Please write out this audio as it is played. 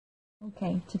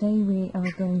Okay, today we are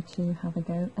going to have a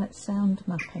go at sound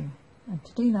mapping, and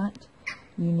to do that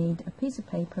you need a piece of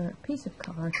paper, a piece of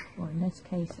card, or in this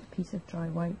case a piece of dry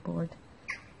whiteboard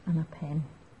and a pen.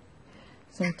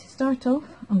 So to start off,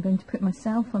 I'm going to put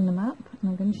myself on the map and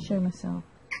I'm going to show myself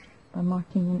by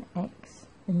marking an X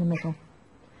in the middle.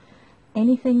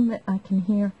 Anything that I can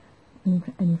hear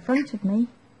in front of me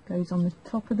goes on the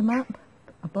top of the map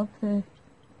above the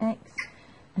X,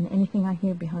 and anything I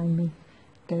hear behind me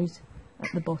goes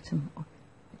at the bottom or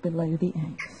below the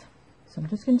X. So I'm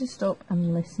just going to stop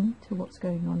and listen to what's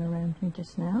going on around me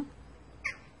just now.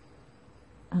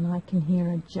 And I can hear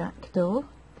a jackdaw,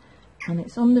 and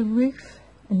it's on the roof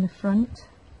in the front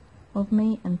of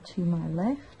me and to my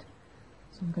left.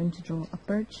 So I'm going to draw a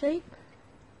bird shape.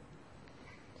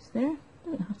 Just there.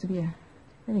 Doesn't have to be a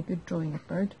very good drawing of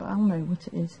bird, but I'll know what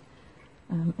it is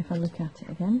if I look at it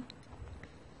again.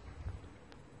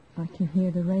 I can hear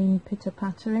the rain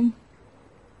pitter-pattering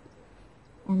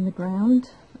on the ground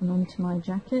and onto my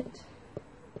jacket.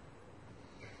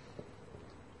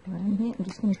 Around here, I'm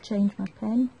just going to change my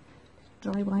pen.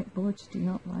 Dry whiteboards do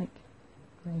not like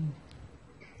rain.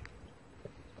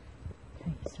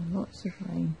 Okay, so lots of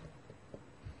rain.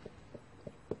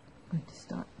 I'm going to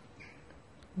start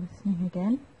listening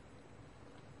again.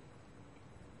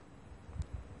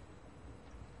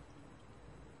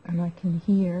 And I can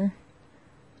hear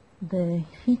the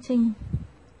heating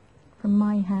from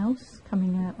my house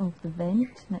coming out of the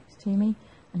vent next to me,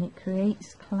 and it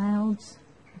creates clouds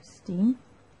of steam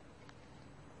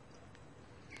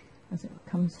as it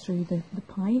comes through the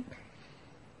pipe.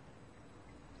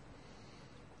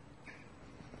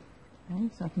 Okay,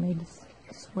 so I've made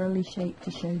a swirly shape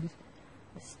to show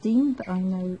the steam that I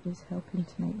know is helping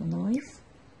to make the noise.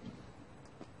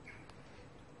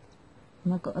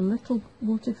 And I've got a little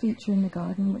water feature in the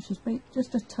garden, which is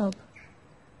just a tub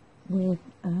with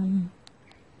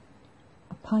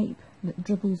a pipe that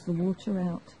dribbles the water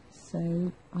out,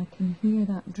 so I can hear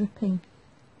that dripping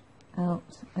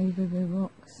out over the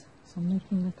rocks. So I'm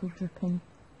making little dripping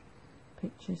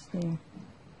pictures there.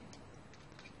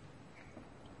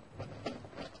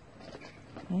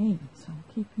 Okay, so I'm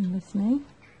keeping listening,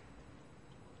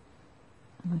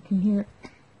 and I can hear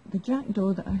the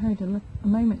jackdaw that I heard a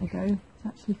moment ago.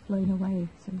 It's actually flown away,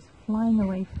 so it's flying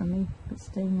away from me but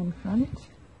staying in front.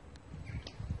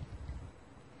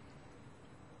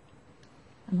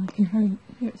 And I can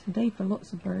hear, it's a day for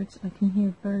lots of birds, I can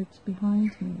hear birds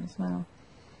behind me as well.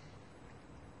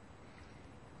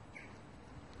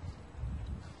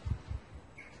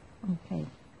 Okay,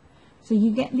 so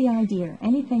you get the idea.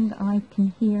 Anything that I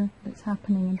can hear that's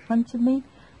happening in front of me,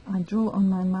 I draw on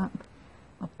my map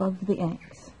above the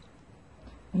X.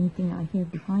 Anything I hear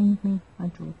behind me, I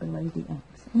draw below the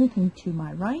X. Anything to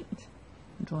my right,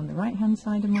 I draw on the right hand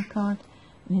side of my card,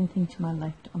 and anything to my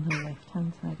left on the left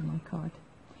hand side of my card.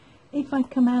 If I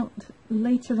come out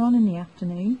later on in the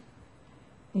afternoon,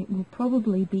 it will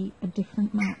probably be a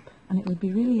different map, and it would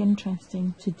be really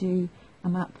interesting to do a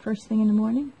map first thing in the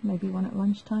morning, maybe one at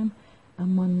lunchtime,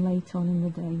 and one late on in the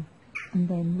day, and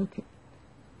then look at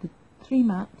the three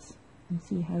maps and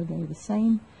see how they're the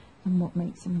same and what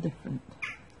makes them different.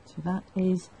 So that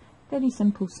is very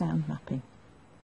simple sound mapping.